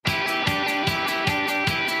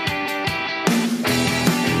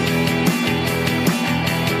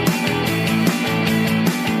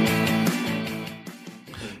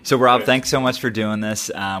So Rob, thanks so much for doing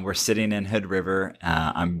this. We're sitting in Hood River.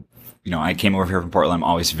 I came over here from Portland. I'm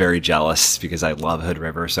always very jealous because I love Hood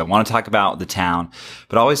River. So I want to talk about the town,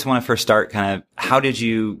 but I always want to first start kind of how did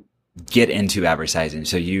you get into advertising?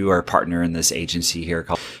 So you are a partner in this agency here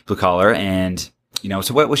called Blue Collar. And,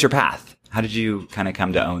 so what was your path? How did you kind of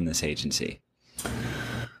come to own this agency?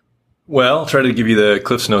 Well, I'll try to give you the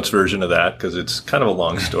Cliff's Notes version of that because it's kind of a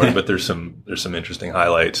long story, but there's some interesting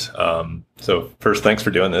highlights. So first, thanks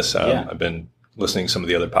for doing this. I've been listening to some of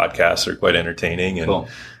the other podcasts. They're quite entertaining, and Cool.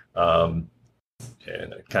 And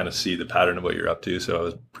I kind of see the pattern of what you're up to. So I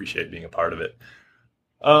appreciate being a part of it.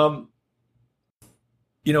 For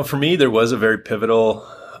me, there was a very pivotal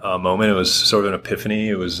moment. It was sort of an epiphany.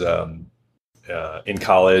 It was in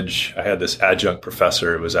college. I had this adjunct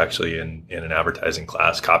professor. It was actually in an advertising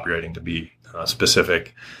class, copywriting to be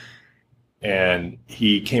specific. And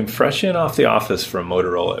he came fresh in off the office from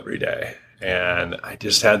Motorola every day. And I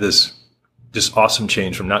just had this awesome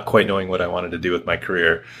change from not quite knowing what I wanted to do with my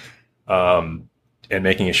career and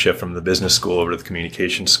making a shift from the business school over to the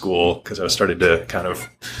communication school because I was starting to kind of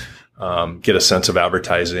get a sense of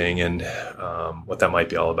advertising and what that might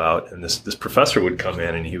be all about. And this professor would come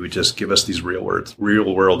in and he would just give us these real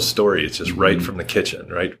world stories, just right from the kitchen,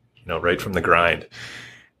 right from the grind.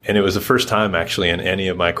 And it was the first time actually in any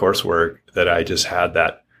of my coursework that I just had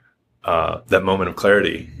that moment of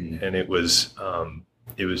clarity. Mm-hmm. And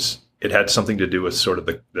it had something to do with sort of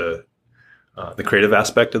the creative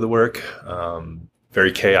aspect of the work.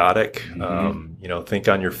 Very chaotic, Mm-hmm. Think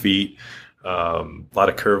on your feet. A lot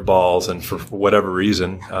of curveballs, and for whatever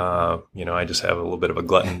reason, I just have a little bit of a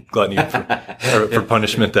gluttony for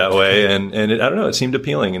punishment that way, and I don't know, it seemed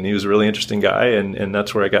appealing, and he was a really interesting guy, and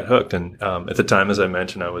that's where I got hooked. And at the time, as I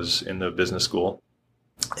mentioned, I was in the business school,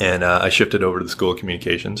 and I shifted over to the School of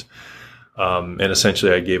Communications, and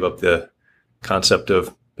essentially I gave up the concept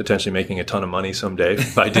of potentially making a ton of money someday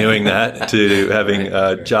by doing that to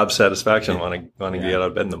having job satisfaction, wanting to get out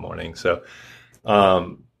of bed in the morning. So.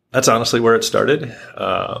 That's honestly where it started.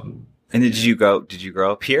 And did you grow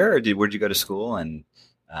up here, or where'd you go to school? And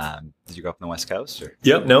did you grow up on the West Coast? Or?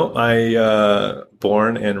 Yep. No, I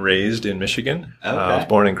born and raised in Michigan. Okay. I was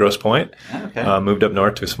born in Grosse Pointe. Okay. Moved up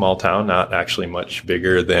north to a small town, not actually much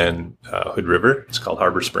bigger than Hood River. It's called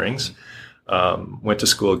Harbor Springs. Went to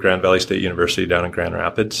school at Grand Valley State University down in Grand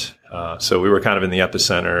Rapids. So we were kind of in the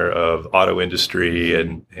epicenter of auto industry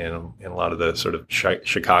and a lot of the sort of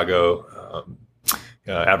Chicago.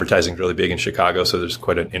 Advertising is really big in Chicago, so there's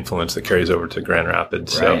quite an influence that carries over to Grand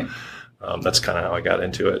Rapids. Right. So that's kind of how I got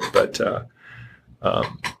into it. But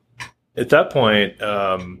at that point,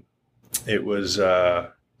 it was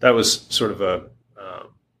that was sort of a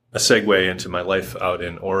segue into my life out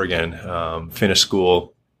in Oregon. Finished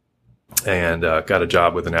school and got a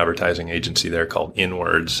job with an advertising agency there called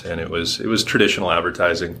Inwards, and it was traditional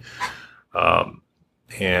advertising,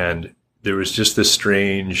 and there was just this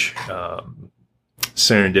strange.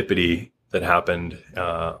 Serendipity that happened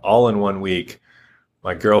all in 1 week.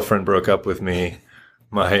 My girlfriend broke up with me.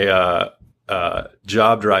 My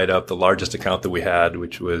job dried up. The largest account that we had,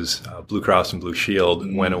 which was Blue Cross and Blue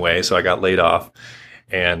Shield, went away. So I got laid off.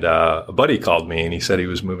 And a buddy called me and he said he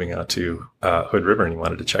was moving out to Hood River and he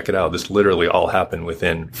wanted to check it out. This literally all happened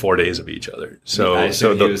within 4 days of each other. So he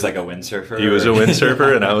was like a windsurfer? He was a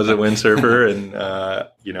windsurfer and I was a windsurfer. And,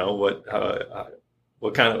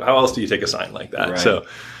 how else do you take a sign like that? Right. So,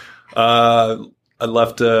 I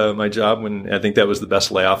left my job when I think that was the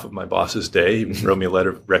best layoff of my boss's day. He wrote me a letter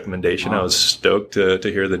of recommendation. Wow. I was stoked to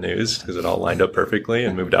hear the news because it all lined up perfectly,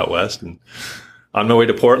 and moved out west. And on my way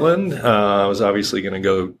to Portland, I was obviously going to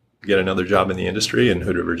go get another job in the industry, and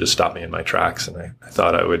Hood River just stopped me in my tracks. And I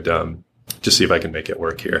thought I would just see if I can make it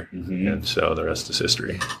work here. Mm-hmm. And so the rest is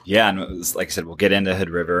history. Yeah. And it was, like I said, we'll get into Hood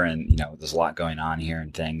River and, there's a lot going on here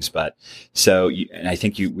and things. But so, and I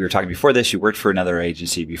think we were talking before this, you worked for another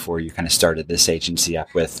agency before you kind of started this agency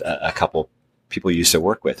up with a couple people you used to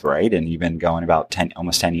work with, right? And you've been going about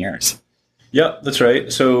almost 10 years. Yeah, that's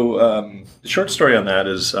right. So the short story on that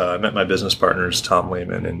is I met my business partners, Tom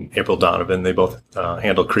Lehman and April Donovan. They both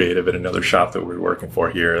handle creative at another shop that we were working for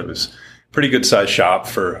here. It was pretty good sized shop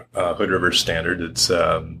for Hood River standard. It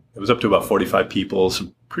was up to about 45 people,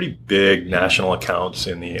 some pretty big national accounts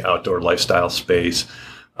in the outdoor lifestyle space.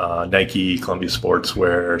 Nike, Columbia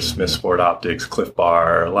Sportswear, Smith Sport Optics, Cliff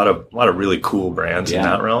Bar, a lot of really cool brands in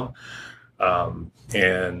that realm.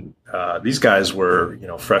 And these guys were,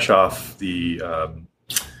 fresh off the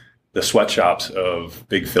sweatshops of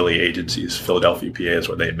big Philly agencies. Philadelphia, PA is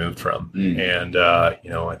where they moved from. And,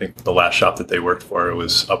 I think the last shop that they worked for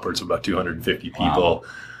was upwards of about 250 people.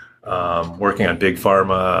 working on big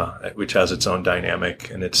pharma, which has its own dynamic,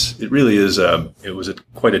 and it really is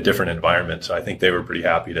quite a different environment. So I think they were pretty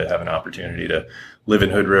happy to have an opportunity to live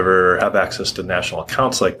in Hood River, have access to national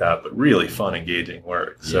accounts like that, but really fun, engaging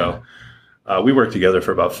work. Yeah. So we worked together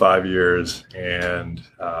for about 5 years, and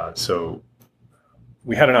so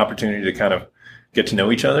we had an opportunity to kind of get to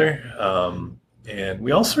know each other, and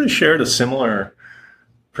we all sort of shared a similar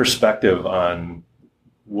perspective on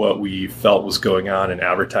what we felt was going on in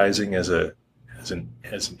advertising as an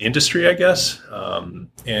industry, I guess.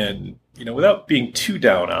 And, without being too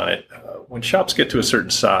down on it, when shops get to a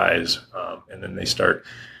certain size, and then they start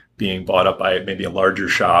being bought up by maybe a larger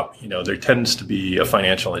shop, there tends to be a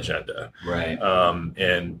financial agenda. Right.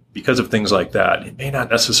 And because of things like that, it may not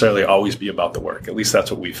necessarily always be about the work. At least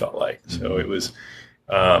that's what we felt like. Mm-hmm. So it was,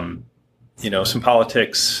 some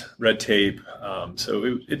politics, red tape.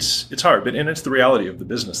 So it's hard, and it's the reality of the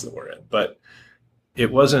business that we're in. But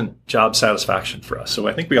it wasn't job satisfaction for us. So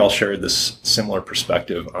I think we all shared this similar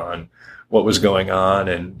perspective on what was going on,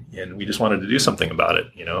 and we just wanted to do something about it,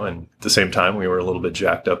 and at the same time, we were a little bit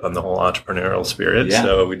jacked up on the whole entrepreneurial spirit. Yeah.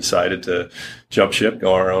 So we decided to jump ship,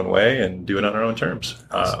 go our own way, and do it on our own terms.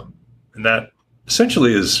 And that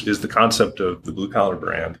essentially is the concept of the Blue Collar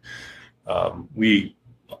brand.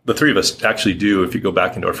 The three of us actually do, if you go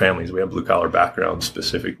back into our families, we have blue collar backgrounds,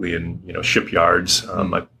 specifically in, shipyards.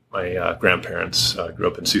 My grandparents grew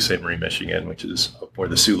up in Sault Ste. Marie, Michigan, which is where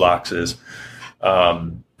the Sioux Locks is.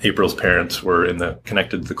 April's parents were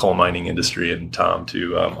connected to the coal mining industry, and Tom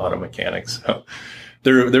to auto mechanics. So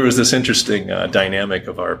there was this interesting dynamic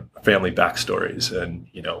of our family backstories, and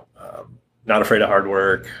not afraid of hard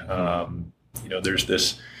work. There's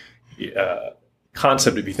this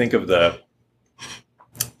concept. If you think of the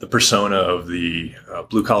persona of the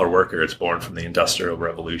blue collar worker, it's born from the Industrial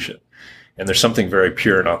Revolution. And there's something very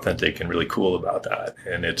pure and authentic and really cool about that.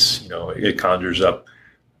 And it conjures up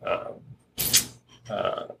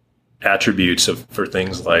attributes for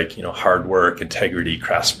things like, hard work, integrity,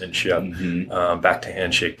 craftsmanship, back to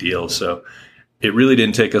handshake deals. So it really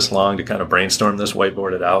didn't take us long to kind of brainstorm this,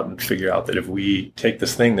 whiteboard it out, and figure out that if we take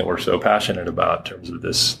this thing that we're so passionate about in terms of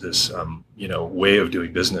this way of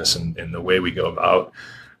doing business and the way we go about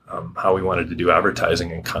how we wanted to do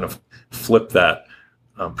advertising, and kind of flip that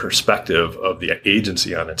perspective of the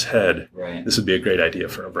agency on its head, right, this would be a great idea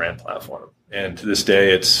for a brand platform. And to this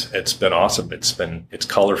day, it's been awesome. It's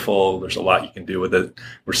colorful. There's a lot you can do with it.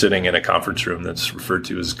 We're sitting in a conference room that's referred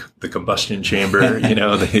to as the combustion chamber.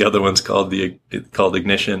 The other one's called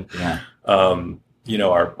ignition. Yeah.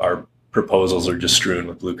 Our proposals are just strewn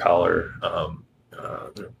with blue collar.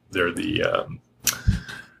 They're the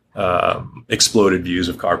exploded views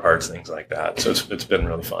of car parts, things like that. So it's been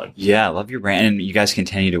really fun. Yeah, I love your brand, and you guys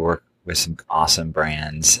continue to work with some awesome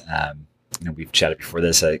brands. We've chatted before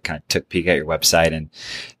this. I kind of took a peek at your website, and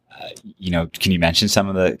can you mention some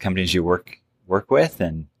of the companies you work with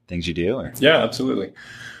and things you do? Or? Yeah, absolutely.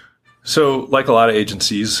 So, like a lot of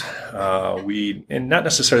agencies, and not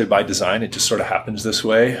necessarily by design, it just sort of happens this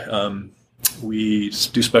way. We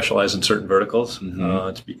do specialize in certain verticals. Mm-hmm.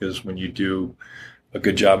 It's because when you do a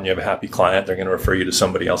good job and you have a happy client, they're going to refer you to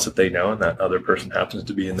somebody else that they know, and that other person happens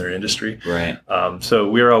to be in their industry. Right. So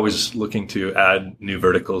we're always looking to add new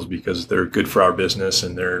verticals because they're good for our business,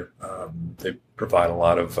 and they provide a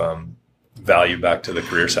lot of value back to the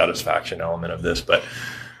career satisfaction element of this. But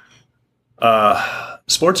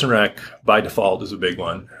sports and rec by default is a big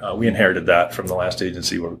one. We inherited that from the last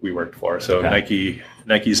agency where we worked for. So okay.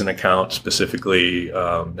 Nike's an account, specifically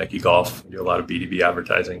Nike Golf. We do a lot of B2B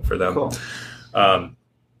advertising for them. Cool.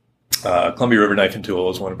 Columbia River Knife and Tool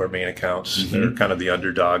is one of our main accounts. Mm-hmm. They're kind of the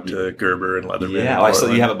underdog to Gerber and Leatherman. Yeah, I saw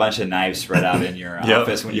you have a bunch of knives spread out in your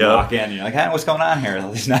office when you walk in. And you're like, hey, what's going on here? All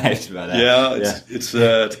these knives. But, it's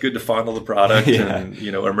good to fondle the product and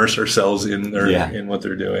immerse ourselves in what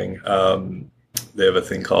they're doing. They have a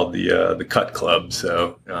thing called the Cut Club,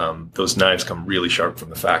 so those knives come really sharp from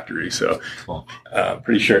the factory. So, cool.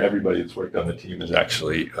 Pretty sure everybody that's worked on the team has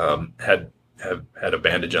actually have had a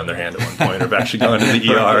bandage on their hand at one point, or have actually gone to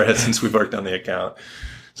the ER since we've worked on the account.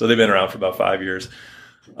 So they've been around for about 5 years.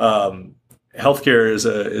 Healthcare is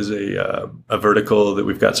a vertical that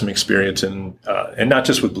we've got some experience in, and not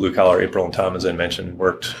just with blue collar. April and Tom, as I mentioned,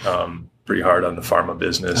 worked pretty hard on the pharma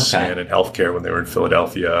business and in healthcare when they were in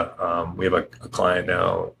Philadelphia. We have a client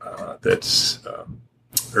now that's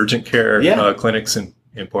urgent care clinics in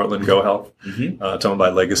Portland, Go Health. Mm-hmm. It's owned by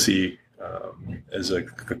Legacy as a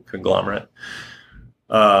conglomerate.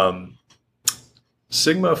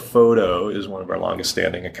 Sigma Photo is one of our longest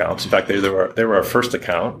standing accounts. In fact, they were our first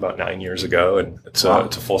account about 9 years ago, and it's a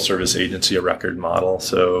full service agency, a record model.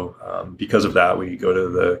 So because of that, we go to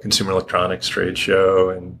the Consumer Electronics Trade Show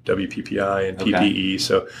and WPPI and PPE.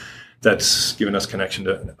 So that's given us connection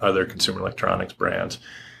to other consumer electronics brands.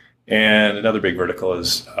 And another big vertical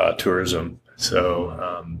is tourism.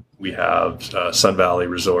 So we have Sun Valley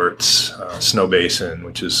Resorts, Snow Basin,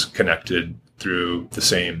 which is connected through the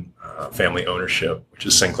same family ownership, which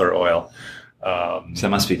is Sinclair Oil. So it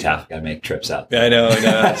must be tough. Got to make trips out. I know.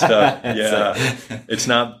 It's tough. Yeah, it's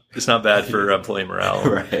not bad for employee morale.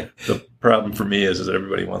 Right. The problem for me is that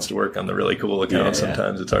everybody wants to work on the really cool accounts. Yeah.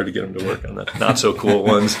 Sometimes it's hard to get them to work on the not so cool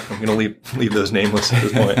ones. I'm going to leave those nameless at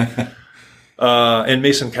this point. And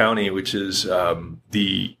Mason County, which is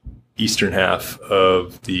the eastern half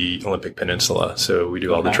of the Olympic Peninsula. So we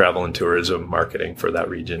do all the travel and tourism marketing for that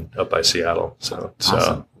region up by Seattle. So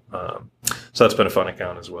awesome. So that's been a fun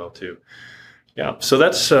account as well too. Yeah. So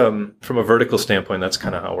that's from a vertical standpoint, that's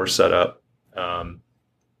kind of how we're set up.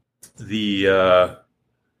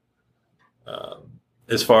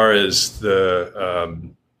 As far as the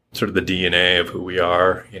sort of the DNA of who we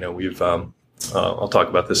are, we've I'll talk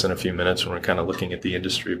about this in a few minutes when we're kind of looking at the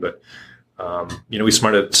industry, but we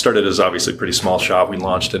started as obviously a pretty small shop. We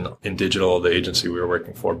launched in digital. The agency we were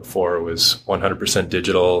working for before was 100%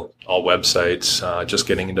 digital, all websites, just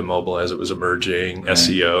getting into mobile as it was emerging, right.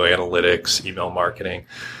 SEO, analytics, email marketing.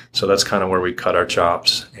 So that's kind of where we cut our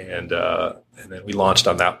chops. And then we launched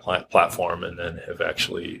on that platform and then have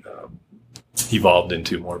actually evolved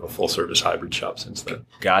into more of a full service hybrid shop since then.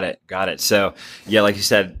 Got it. So yeah, like you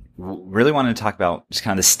said, really wanted to talk about just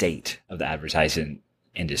kind of the state of the advertising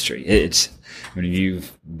industry.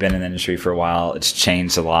 You've been in the industry for a while. It's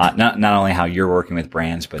changed a lot. Not only how you're working with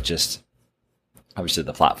brands, but just obviously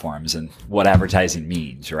the platforms and what advertising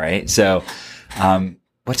means, right? So,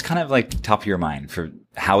 what's kind of like top of your mind for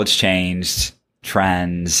how it's changed,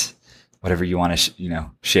 trends, whatever you want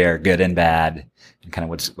to share, good and bad, and kind of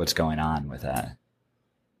what's going on with that?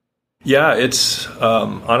 Yeah, it's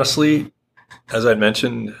honestly, as I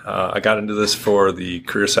mentioned, I got into this for the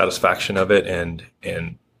career satisfaction of it and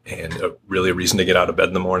really a reason to get out of bed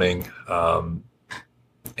in the morning.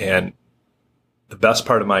 And the best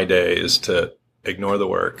part of my day is to ignore the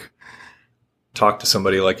work, talk to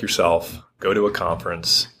somebody like yourself, go to a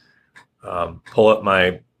conference, pull up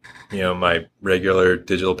my regular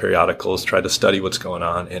digital periodicals, try to study what's going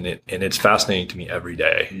on. And it's fascinating to me every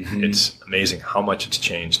day. Mm-hmm. It's amazing how much it's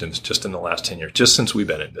changed just in the last 10 years, just since we've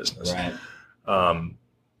been in business. Right.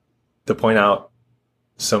 To point out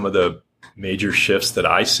some of the major shifts that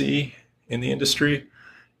I see in the industry,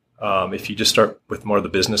 if you just start with more of the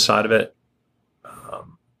business side of it,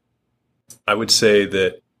 I would say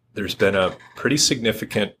that there's been a pretty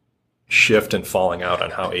significant shift and falling out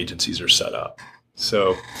on how agencies are set up.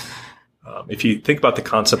 So if you think about the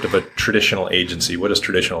concept of a traditional agency, what does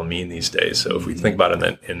traditional mean these days? So if we think about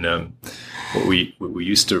it in what we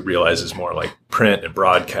used to realize is more like print and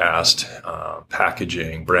broadcast,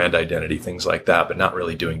 packaging, brand identity, things like that, but not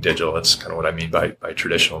really doing digital. That's kind of what I mean by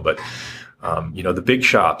traditional. But the big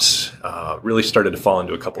shops really started to fall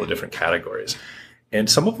into a couple of different categories. And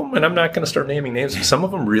some of them, and I'm not going to start naming names, some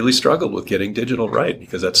of them really struggled with getting digital right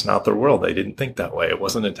because that's not their world. They didn't think that way. It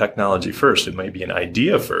wasn't a technology first. It might be an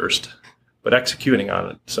idea first, but executing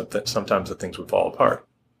on it, sometimes the things would fall apart.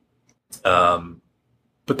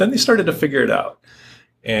 But then they started to figure it out.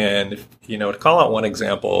 And to call out one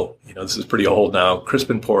example, this is pretty old now,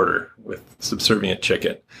 Crispin Porter with Subservient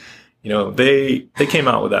Chicken. They came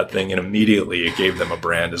out with that thing and immediately it gave them a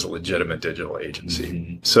brand as a legitimate digital agency.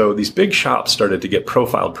 Mm-hmm. So these big shops started to get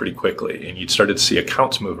profiled pretty quickly, and you started to see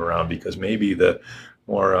accounts move around because maybe the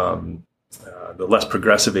more the less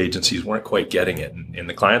progressive agencies weren't quite getting it, and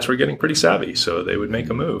the clients were getting pretty savvy, so they would make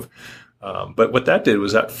a move. But what that did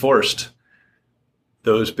was that forced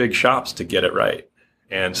those big shops to get it right.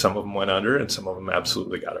 And some of them went under and some of them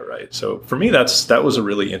absolutely got it right. So for me, that was a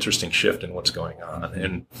really interesting shift in what's going on.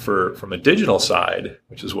 And from a digital side,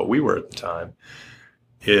 which is what we were at the time,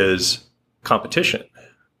 is competition.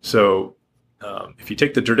 So if you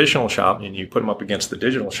take the traditional shop and you put them up against the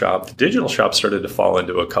digital shop started to fall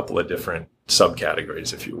into a couple of different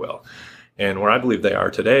subcategories, if you will. And where I believe they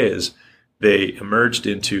are today is they emerged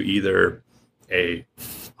into either a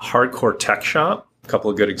hardcore tech shop. A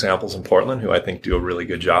couple of good examples in Portland who I think do a really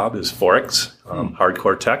good job is Forex,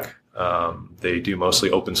 hardcore tech. They do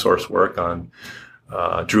mostly open source work on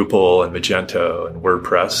Drupal and Magento and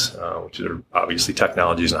WordPress, which are obviously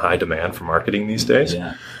technologies in high demand for marketing these days.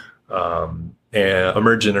 Yeah. And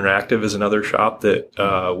Emerge Interactive is another shop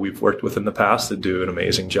that we've worked with in the past that do an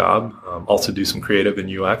amazing job. Also do some creative and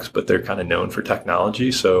UX, but they're kind of known for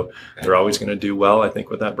technology, so they're always going to do well, I think,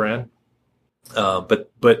 with that brand.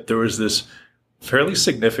 But there was this fairly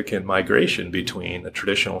significant migration between a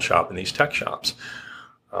traditional shop and these tech shops.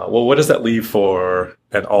 Well, what does that leave for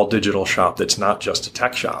an all-digital shop that's not just a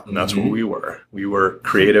tech shop? And that's what we were. We were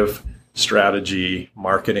creative, strategy,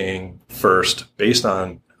 marketing first, based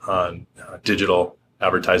on digital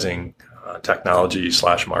advertising technology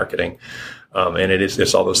 / marketing. And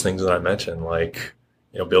it's all those things that I mentioned, like,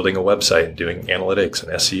 building a website and doing analytics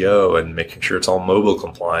and SEO and making sure it's all mobile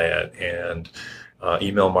compliant, and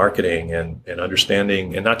email marketing and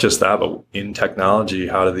understanding, and not just that, but in technology,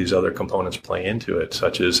 how do these other components play into it,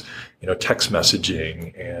 such as, text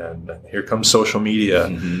messaging, and here comes social media.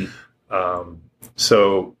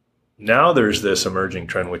 So now there's this emerging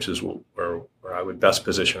trend, which is where I would best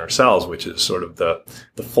position ourselves, which is sort of the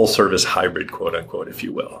full service hybrid, quote unquote, if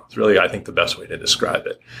you will. It's really, I think, the best way to describe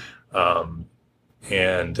it.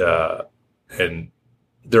 And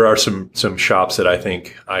there are some shops that I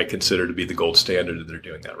think I consider to be the gold standard that they're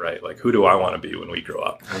doing that right. Like, who do I want to be when we grow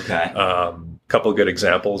up? Okay. Couple of good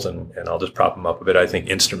examples, and I'll just prop them up a bit. I think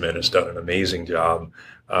Instrument has done an amazing job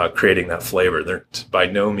creating that flavor. They're by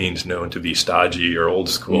no means known to be stodgy or old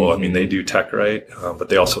school. I mean, they do tech right, but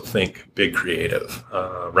they also think big creative.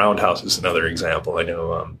 Roundhouse is another example. I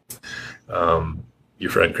know your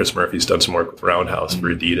friend Chris Murphy's done some work with Roundhouse for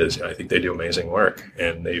Adidas. I think they do amazing work,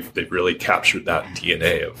 and they've really captured that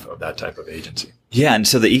DNA of that type of agency. Yeah, and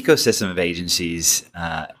so the ecosystem of agencies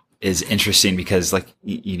is interesting because, like,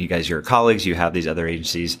 you guys, you're colleagues, you have these other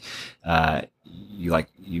agencies, you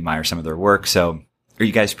admire some of their work. So are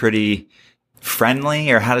you guys pretty friendly,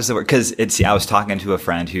 or how does it work? Because I was talking to a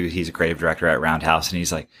friend he's a creative director at Roundhouse, and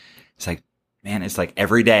he's like, man, it's like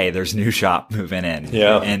every day there's a new shop moving in.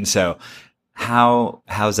 Yeah, and so.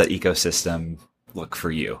 How's that ecosystem look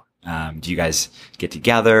for you? Do you guys get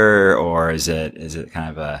together, or is it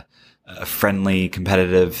kind of a friendly,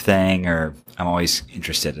 competitive thing? Or I'm always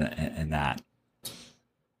interested in that.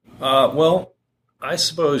 Well, I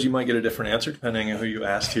suppose you might get a different answer depending on who you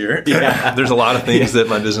ask here. Yeah. There's a lot of things that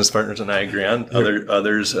my business partners and I agree on.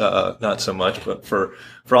 Others, not so much. But for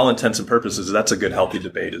all intents and purposes, that's a good, healthy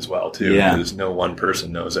debate as well, too. Yeah. Because no one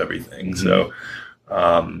person knows everything. So.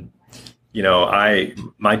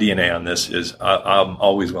 My DNA on this is I'm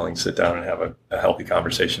always willing to sit down and have a healthy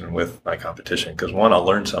conversation with my competition, because one, I'll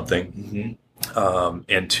learn something,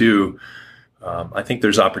 and two, I think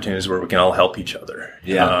there's opportunities where we can all help each other.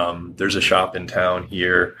 Yeah. There's a shop in town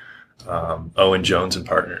here, Owen Jones and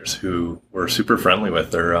Partners, who we're super friendly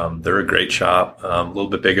with. They're a great shop, a little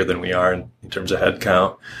bit bigger than we are in terms of head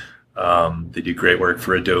count. They do great work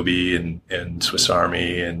for Adobe and Swiss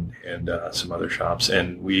Army and some other shops.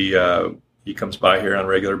 And he comes by here on a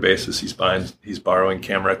regular basis. He's borrowing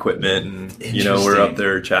camera equipment, and, we're up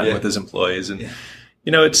there chatting with his employees. And,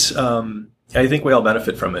 it's, I think we all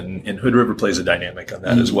benefit from it. And Hood River plays a dynamic on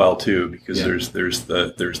that as well, too, because there's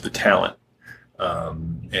the talent. I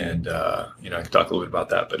can talk a little bit about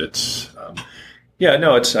that, but it's, I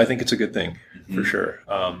think it's a good thing. For sure.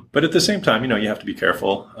 But at the same time, you have to be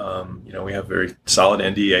careful. We have very solid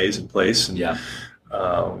NDAs in place, and we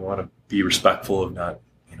want to be respectful of not,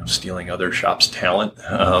 stealing other shops' talent.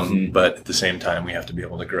 But at the same time, we have to be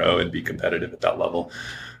able to grow and be competitive at that level.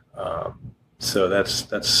 So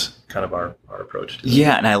that's kind of our approach to it.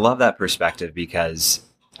 Yeah, and I love that perspective, because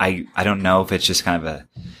I don't know if it's just kind of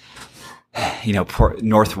a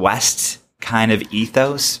Northwest kind of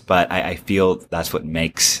ethos, but I feel that's what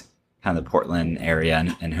makes kind of the Portland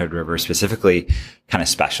area and Hood River specifically kind of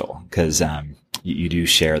special, because you do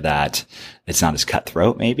share that it's not as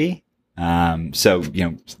cutthroat, maybe. So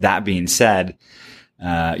that being said,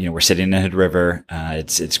 we're sitting in Hood River.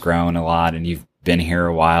 It's grown a lot, and you've been here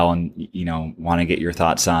a while, and want to get your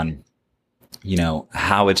thoughts on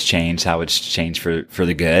how it's changed for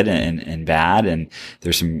the good and bad. And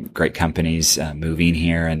there's some great companies moving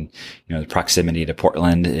here, and the proximity to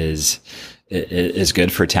Portland is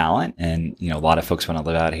good for talent, and a lot of folks want to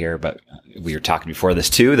live out here. But we were talking before this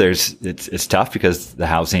too. It's tough because the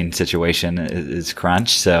housing situation is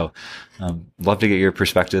crunched. So, love to get your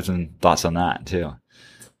perspectives and thoughts on that too.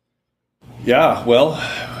 Yeah, well,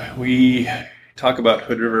 we talk about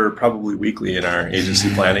Hood River probably weekly in our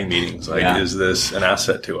agency planning meetings. Is this an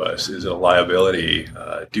asset to us? Is it a liability?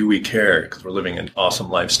 Do we care? Because we're living an awesome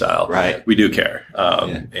lifestyle. Right. We do care.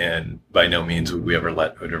 And by no means would we ever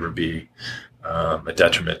let Hood River be a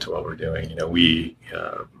detriment to what we're doing. We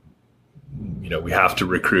have to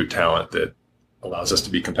recruit talent that allows us to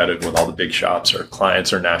be competitive with all the big shops. Our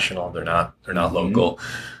clients are national; they're not local.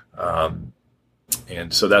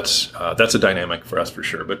 And so that's a dynamic for us for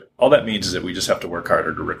sure. But all that means is that we just have to work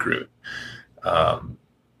harder to recruit,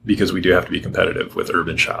 because we do have to be competitive with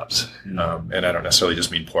urban shops. And I don't necessarily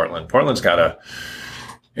just mean Portland. Portland's got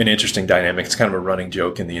an interesting dynamic. It's kind of a running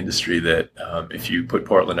joke in the industry that if you put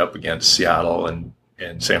Portland up against Seattle and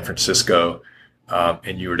San Francisco,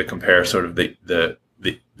 and you were to compare sort of the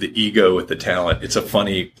ego with the talent, it's a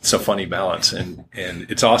funny balance, and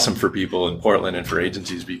it's awesome for people in Portland and for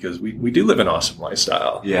agencies because we do live an awesome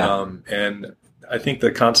lifestyle. Yeah. And I think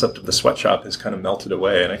the concept of the sweatshop has kind of melted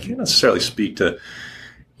away, and I can't necessarily speak to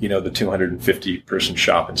the 250 person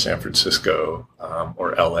shop in San Francisco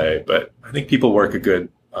or LA, but I think people work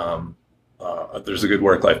there's a good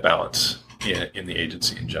work-life balance in the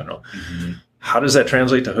agency in general. Mm-hmm. How does that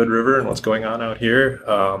translate to Hood River and what's going on out here?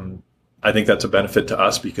 I think that's a benefit to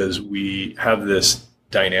us because we have this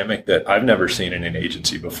dynamic that I've never seen in an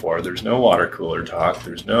agency before. There's no water cooler talk.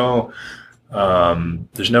 There's no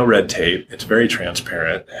red tape. It's very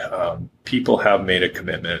transparent. People have made a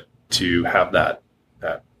commitment to have that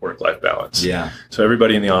work-life balance. Yeah. So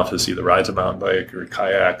everybody in the office either rides a mountain bike or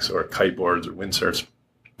kayaks or kiteboards or windsurfs,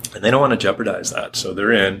 and they don't want to jeopardize that. So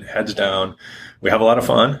they're in, heads down. We have a lot of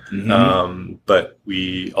fun, but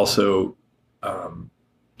we also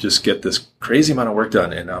just get this crazy amount of work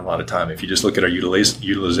done in a lot of time. If you just look at our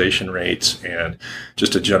utilization rates and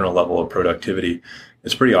just a general level of productivity,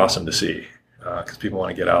 it's pretty awesome to see because people want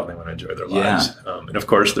to get out and they want to enjoy their lives. And of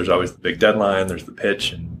course, there's always the big deadline. There's the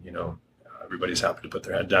pitch, and everybody's happy to put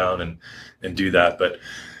their head down and do that. But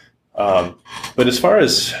as far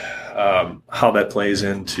as how that plays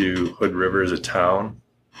into Hood River as a town,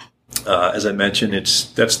 as I mentioned,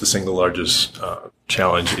 that's the single largest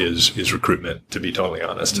challenge is recruitment, to be totally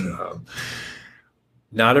honest.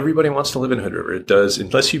 Not everybody wants to live in Hood River. It does,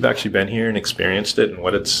 unless you've actually been here and experienced it and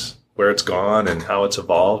where it's gone and how it's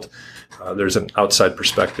evolved. There's an outside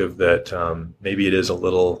perspective that maybe it is a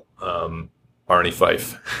little Barney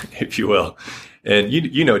Fife, if you will. And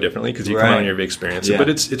you know differently because you come out and you've experienced it. But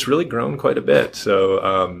it's really grown quite a bit.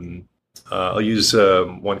 So I'll use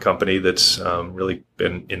one company that's really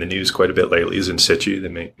been in the news quite a bit lately is In Situ. They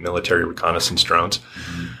make military reconnaissance drones.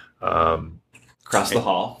 Across the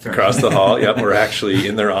hall. Across the hall, yep. We're actually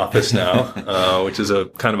in their office now, which is a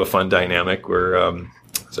kind of a fun dynamic where,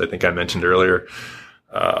 as I think I mentioned earlier,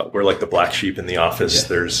 we're like the black sheep in the office. Yeah.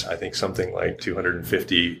 There's, I think, something like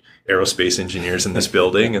 250 aerospace engineers in this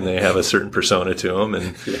building, and they have a certain persona to them,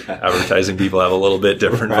 and advertising people have a little bit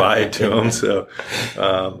different vibe to them. So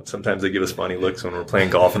sometimes they give us funny looks when we're playing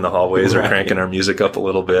golf in the hallways or cranking our music up a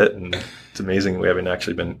little bit. And it's amazing we haven't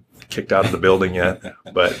actually been kicked out of the building yet,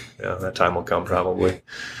 but that time will come probably.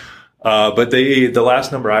 But the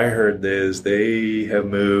last number I heard is they have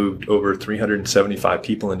moved over 375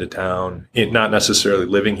 people into town, not necessarily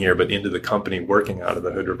living here, but into the company working out of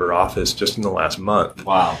the Hood River office just in the last month.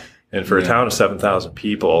 Wow. And for a town of 7,000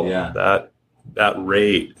 people, that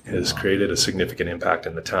rate has created a significant impact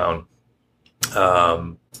in the town.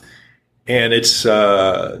 And it's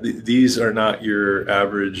these are not your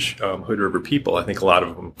average Hood River people. I think a lot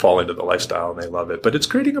of them fall into the lifestyle and they love it. But it's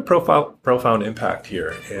creating a profound impact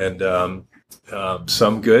here, and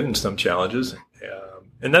some good and some challenges.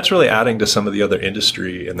 And that's really adding to some of the other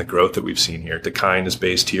industry and the growth that we've seen here. Dakine is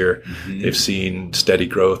based here. Mm-hmm. They've seen steady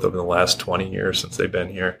growth over the last 20 years since they've been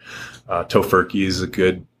here. Tofurkey is a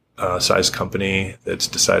good sized company that's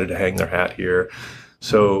decided to hang their hat here.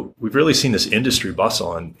 So we've really seen this industry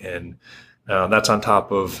bustle, and that's on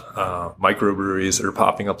top of microbreweries that are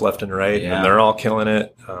popping up left and right, and they're all killing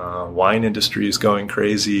it. Wine industry is going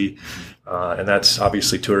crazy, and that's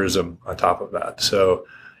obviously tourism on top of that. So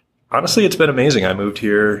honestly, it's been amazing. I moved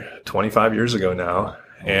here 25 years ago now,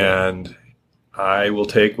 and I will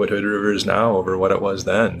take what Hood River is now over what it was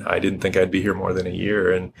then. I didn't think I'd be here more than a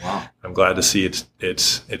year, and I'm glad to see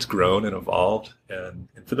it's grown and evolved. And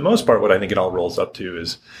for the most part, what I think it all rolls up to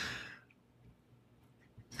is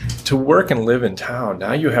to work and live in town.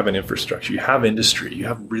 Now you have an infrastructure, you have industry, you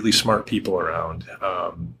have really smart people around,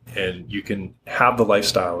 and you can have the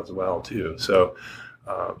lifestyle as well too. So,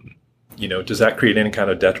 does that create any kind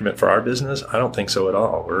of detriment for our business? I don't think so at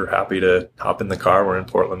all. We're happy to hop in the car. We're in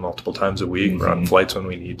Portland multiple times a week. Mm-hmm. We're on flights when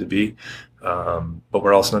we need to be. But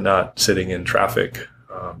we're also not sitting in traffic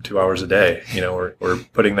 2 hours a day. We're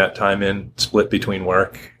putting that time in split between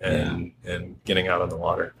work and getting out on the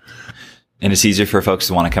water. And it's easier for folks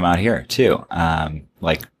to want to come out here too.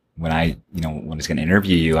 Like when I was going to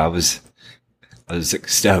interview you, I was I was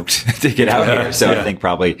stoked to get out here. So Yeah. I think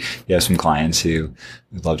probably you have some clients who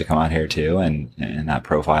would love to come out here too. And that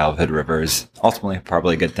profile of Hood River is ultimately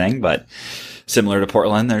probably a good thing, but similar to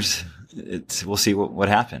Portland, we'll see what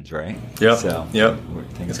happens, right? Yep. So Yep. where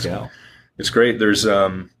things go. It's great. There's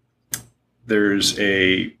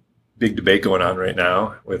a big debate going on right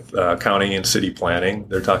now with county and city planning.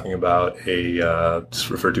 They're talking about it's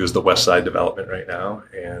referred to as the West Side development right now,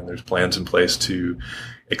 and there's plans in place to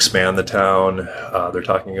expand the town. They're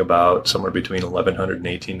talking about somewhere between 1,100 and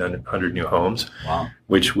 1,800 new homes, Wow.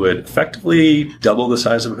 which would effectively double the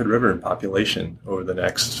size of Hood River in population over the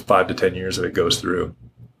next 5 to 10 years that it goes through.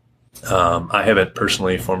 I haven't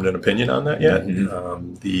personally formed an opinion on that yet.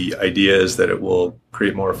 Mm-hmm. The idea is that it will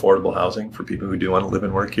create more affordable housing for people who do want to live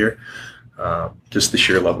and work here. Just the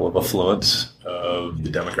sheer level of affluence of the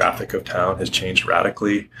demographic of town has changed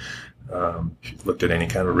radically. If you've looked at any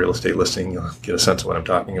kind of real estate listing, you'll get a sense of what I'm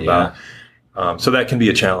talking about. So that can be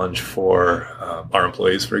a challenge for our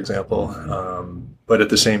employees, for example. But at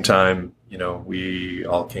the same time, we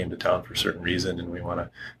all came to town for a certain reason, and we want to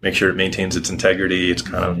make sure it maintains its integrity. It's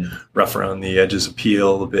kind of rough around the edges of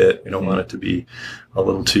Peel a bit. We don't want it to be a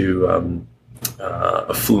little too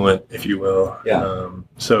affluent, if you will. Yeah.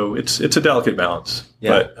 So it's a delicate balance,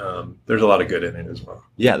 but there's a lot of good in it as well.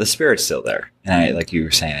 Yeah, the spirit's still there. And like you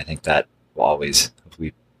were saying, I think that will always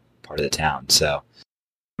be part of the town. So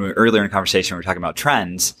earlier in the conversation, we were talking about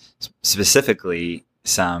trends, specifically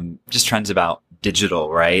some just trends about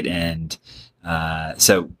digital, right? And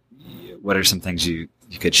so what are some things you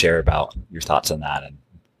could share about your thoughts on that?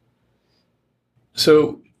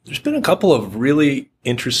 So there's been a couple of really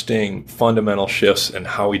interesting fundamental shifts in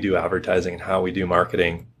how we do advertising and how we do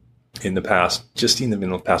marketing in the past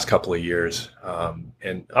couple of years.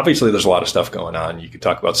 And obviously there's a lot of stuff going on. You could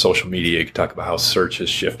talk about social media. You could talk about how search has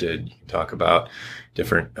shifted. You can talk about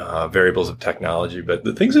different variables of technology. But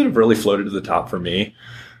the things that have really floated to the top for me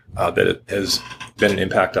that it has been an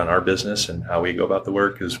impact on our business and how we go about the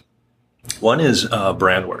work is one is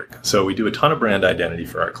brand work. So we do a ton of brand identity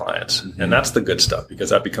for our clients. Mm-hmm. And that's the good stuff because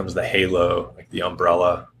that becomes the halo, like the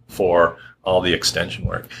umbrella for all the extension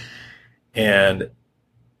work. And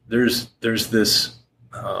there's this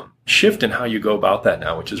shift in how you go about that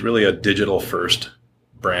now, which is really a digital first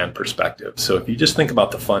brand perspective. So if you just think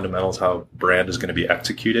about the fundamentals, how brand is going to be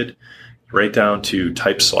executed, right down to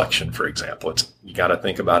type selection, for example, you got to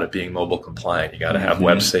think about it being mobile compliant. You got to have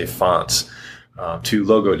web safe fonts, to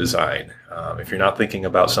logo design. If you're not thinking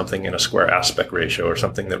about something in a square aspect ratio or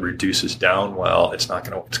something that reduces down well, it's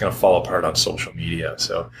going to fall apart on social media.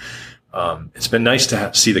 So it's been nice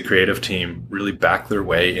to see the creative team really back their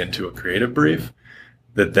way into a creative brief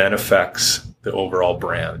that then affects the overall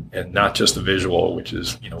brand and not just the visual, which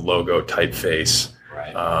is, logo, typeface,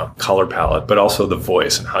 right, color palette, but also the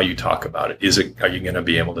voice and how you talk about it. Are you going to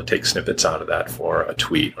be able to take snippets out of that for a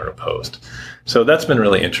tweet or a post? So that's been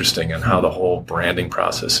really interesting and how the whole branding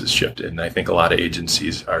process has shifted. And I think a lot of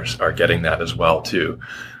agencies are getting that as well too.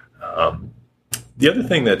 The other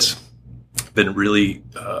thing that's been really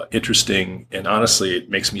interesting, and honestly, it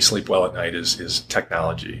makes me sleep well at night, is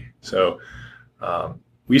technology. So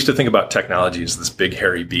we used to think about technology as this big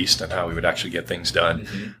hairy beast and how we would actually get things done.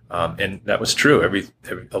 Mm-hmm. And that was true.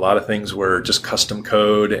 A lot of things were just custom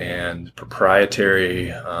code and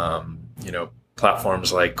proprietary,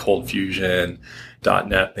 platforms like Cold Fusion,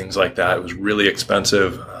 .NET, things like that. It was really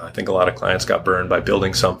expensive. I think a lot of clients got burned by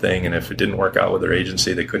building something, and if it didn't work out with their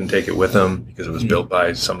agency, they couldn't take it with them because it was built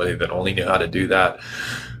by somebody that only knew how to do that.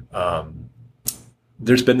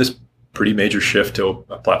 There's been this pretty major shift to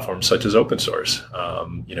a platform such as open source.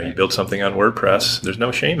 You build something on WordPress, there's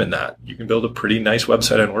no shame in that. You can build a pretty nice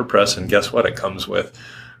website on WordPress, and guess what? It comes with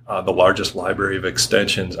the largest library of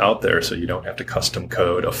extensions out there, so you don't have to custom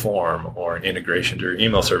code a form or an integration to your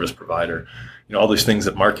email service provider. All these things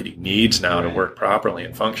that marketing needs now to work properly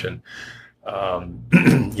and function.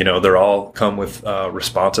 They're all come with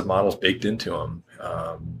responsive models baked into them.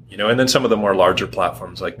 And then some of the more larger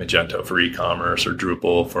platforms like Magento for e-commerce or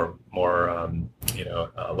Drupal for more,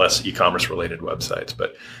 less e-commerce related websites.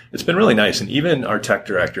 But it's been really nice. And even our tech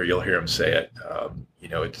director, you'll hear him say it.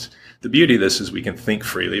 It's the beauty of this is we can think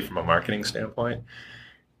freely from a marketing standpoint.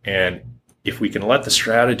 And if we can let the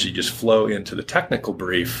strategy just flow into the technical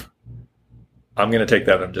brief, I'm going to take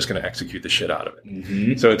that and I'm just going to execute the shit out of it.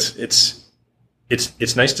 Mm-hmm. So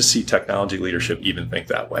it's nice to see technology leadership even think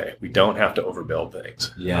that way. We don't have to overbuild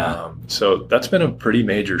things. Yeah. So that's been a pretty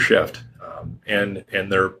major shift. And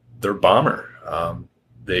they're bomber.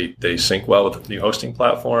 They sync well with new hosting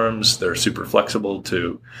platforms. They're super flexible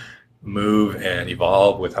to move and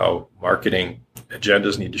evolve with how marketing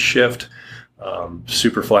agendas need to shift.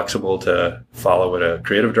 super flexible to follow what a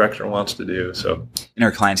creative director wants to do. So, and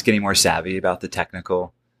are clients getting more savvy about the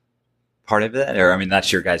technical part of it? Or, I mean,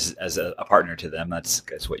 that's your guys as a partner to them.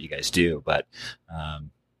 That's what you guys do. But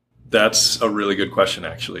that's a really good question,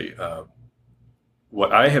 actually.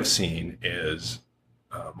 What I have seen is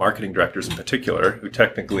marketing directors in particular, who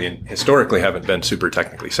technically and historically haven't been super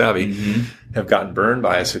technically savvy, have gotten burned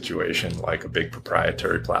by a situation like a big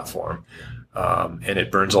proprietary platform. And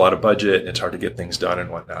it burns a lot of budget and it's hard to get things done and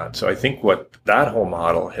whatnot. So I think what that whole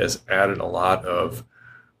model has added a lot of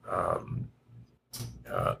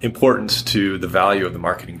importance to the value of the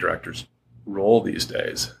marketing director's role these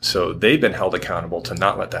days. So they've been held accountable to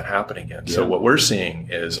not let that happen again. Yeah. So what we're seeing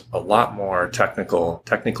is a lot more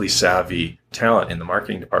technically savvy talent in the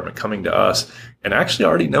marketing department coming to us and actually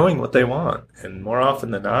already knowing what they want. And more often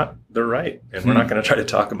than not, they're right. And we're not going to try to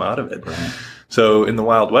talk them out of it. Right. So in the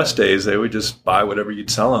Wild West days, they would just buy whatever you'd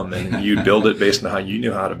sell them and you'd build it based on how you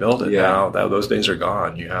knew how to build it. Yeah. Now those days are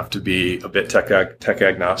gone. You have to be a bit tech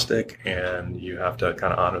agnostic and you have to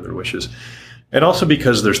kind of honor their wishes. And also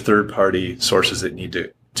because there's third-party sources that need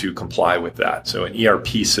to comply with that. So an ERP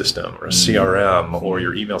system or a CRM or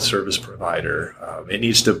your email service provider, it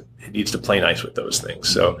needs to play nice with those things.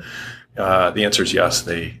 So the answer is yes,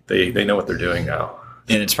 they know what they're doing now.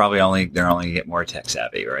 And it's probably they're only get more tech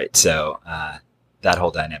savvy, right? So that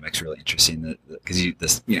whole dynamic's really interesting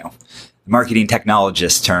because marketing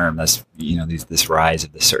technologist term, that's this rise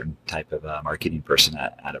of this certain type of marketing person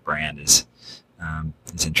at a brand is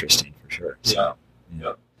interesting for sure. So,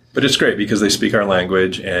 yeah. But it's great because they speak our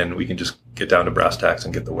language and we can just get down to brass tacks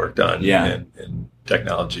and get the work done. Yeah. And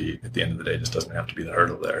technology at the end of the day just doesn't have to be the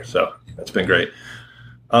hurdle there. So that's been great.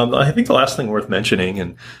 I think the last thing worth mentioning,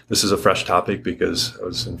 and this is a fresh topic because I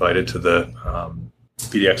was invited to the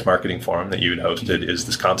PDX Marketing Forum that you had hosted, is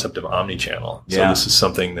this concept of omnichannel. So this is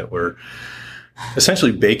something that we're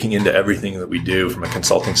essentially baking into everything that we do from a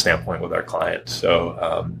consulting standpoint with our clients.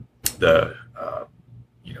 So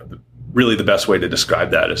really the best way to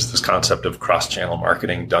describe that is this concept of cross-channel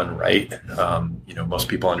marketing done right. Most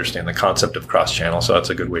people understand the concept of cross-channel, so that's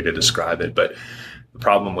a good way to describe it. But the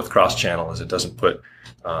problem with cross-channel is it doesn't put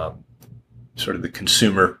sort of the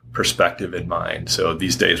consumer perspective in mind. So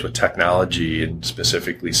these days with technology and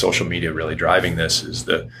specifically social media really driving this is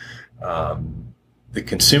the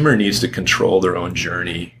consumer needs to control their own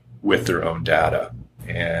journey with their own data.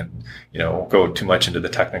 And, won't go too much into the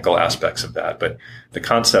technical aspects of that. But the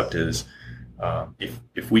concept is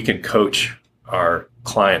if we can coach our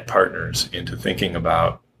client partners into thinking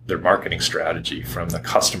about their marketing strategy from the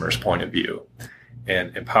customer's point of view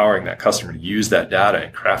and empowering that customer to use that data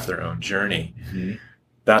and craft their own journey,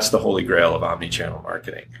 that's the holy grail of omnichannel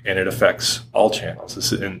marketing. And it affects all channels.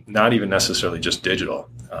 This is not even necessarily just digital,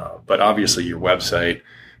 but obviously your website,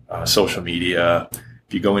 social media.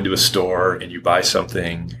 If you go into a store and you buy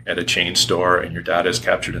something at a chain store and your data is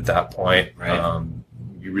captured at that point, right.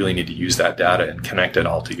 You really need to use that data and connect it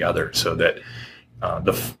all together so that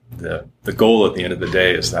the goal at the end of the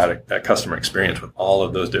day is that customer experience with all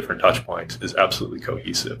of those different touch points is absolutely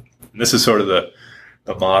cohesive. And this is sort of the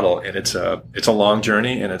model, and it's a long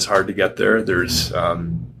journey and it's hard to get there. There's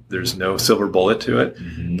no silver bullet to it,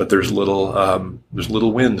 but there's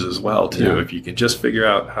little wins as well too. Yeah. If you can just figure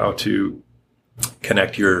out how to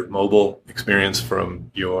connect your mobile experience from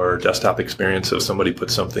your desktop experience. So if somebody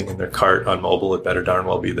puts something in their cart on mobile, it better darn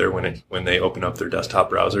well be there when they open up their desktop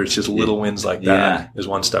browser. It's just little wins like that is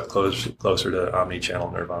one step closer to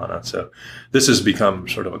omnichannel nirvana. So this has become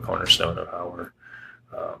sort of a cornerstone of how we're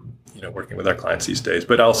working with our clients these days,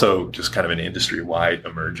 but also just kind of an industry-wide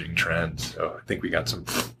emerging trend. So I think we got some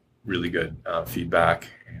really good feedback.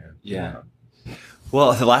 And,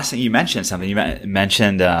 Well, the last thing you mentioned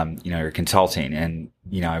your consulting, and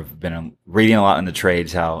I've been reading a lot in the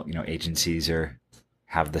trades how agencies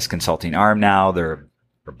have this consulting arm now. They're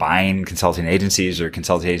buying consulting agencies, or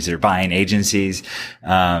consulting agencies are buying agencies. Is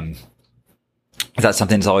that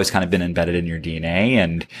something that's always kind of been embedded in your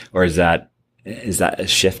DNA, or is that a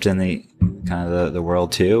shift in the kind of the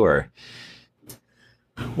world too, or?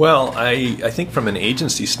 Well, I think from an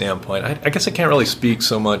agency standpoint, I guess I can't really speak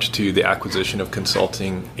so much to the acquisition of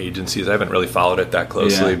consulting agencies. I haven't really followed it that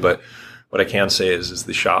closely, but what I can say is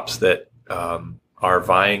the shops that are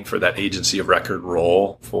vying for that agency of record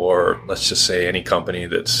role for, let's just say, any company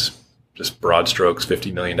that's just broad strokes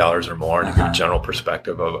 $50 million or more, to give a general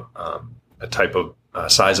perspective of a type of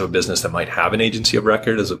size of a business that might have an agency of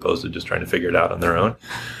record as opposed to just trying to figure it out on their own,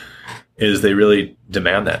 is they really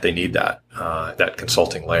demand that. They need that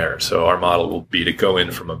consulting layer. So our model will be to go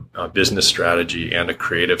in from a business strategy and a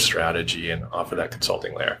creative strategy and offer that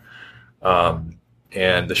consulting layer.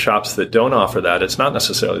 And the shops that don't offer that, it's not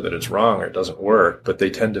necessarily that it's wrong or it doesn't work, but they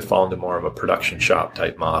tend to fall into more of a production shop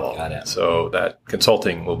type model. Got it. So that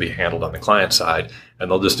consulting will be handled on the client side, and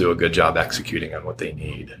they'll just do a good job executing on what they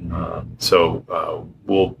need.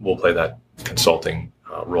 We'll play that consulting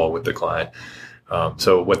role with the client.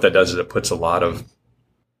 So what that does is it puts a lot of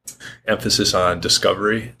emphasis on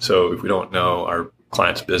discovery. So if we don't know our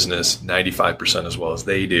client's business 95% as well as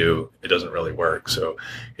they do, it doesn't really work. So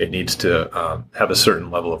it needs to have a certain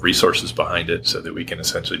level of resources behind it so that we can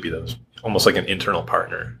essentially be those almost like an internal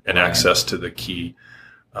partner and access to the key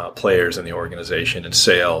players in the organization and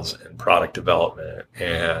sales and product development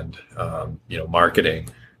and marketing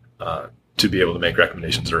to be able to make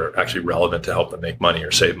recommendations that are actually relevant to help them make money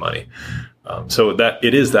or save money. So that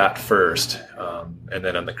it is that first, and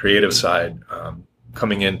then on the creative side,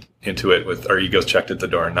 coming into it with our egos checked at the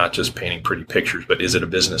door and not just painting pretty pictures, but is it a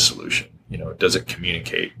business solution? Does it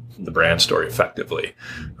communicate the brand story effectively?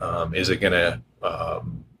 Is it going to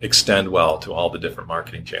extend well to all the different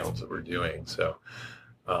marketing channels that we're doing? So,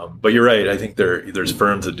 but you're right. I think there's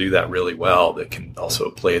firms that do that really well that can also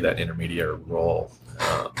play that intermediary role,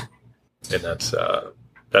 and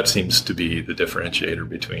that seems to be the differentiator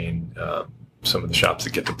between some of the shops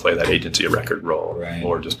that get to play that agency of record role, right,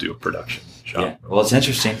 or just do a production shop. Yeah. Well, it's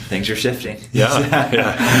interesting. Things are shifting.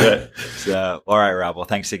 Yeah. So, all right, Rob. Well,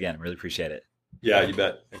 thanks again. Really appreciate it. Yeah, you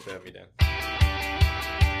bet. Thanks for having me, Dan.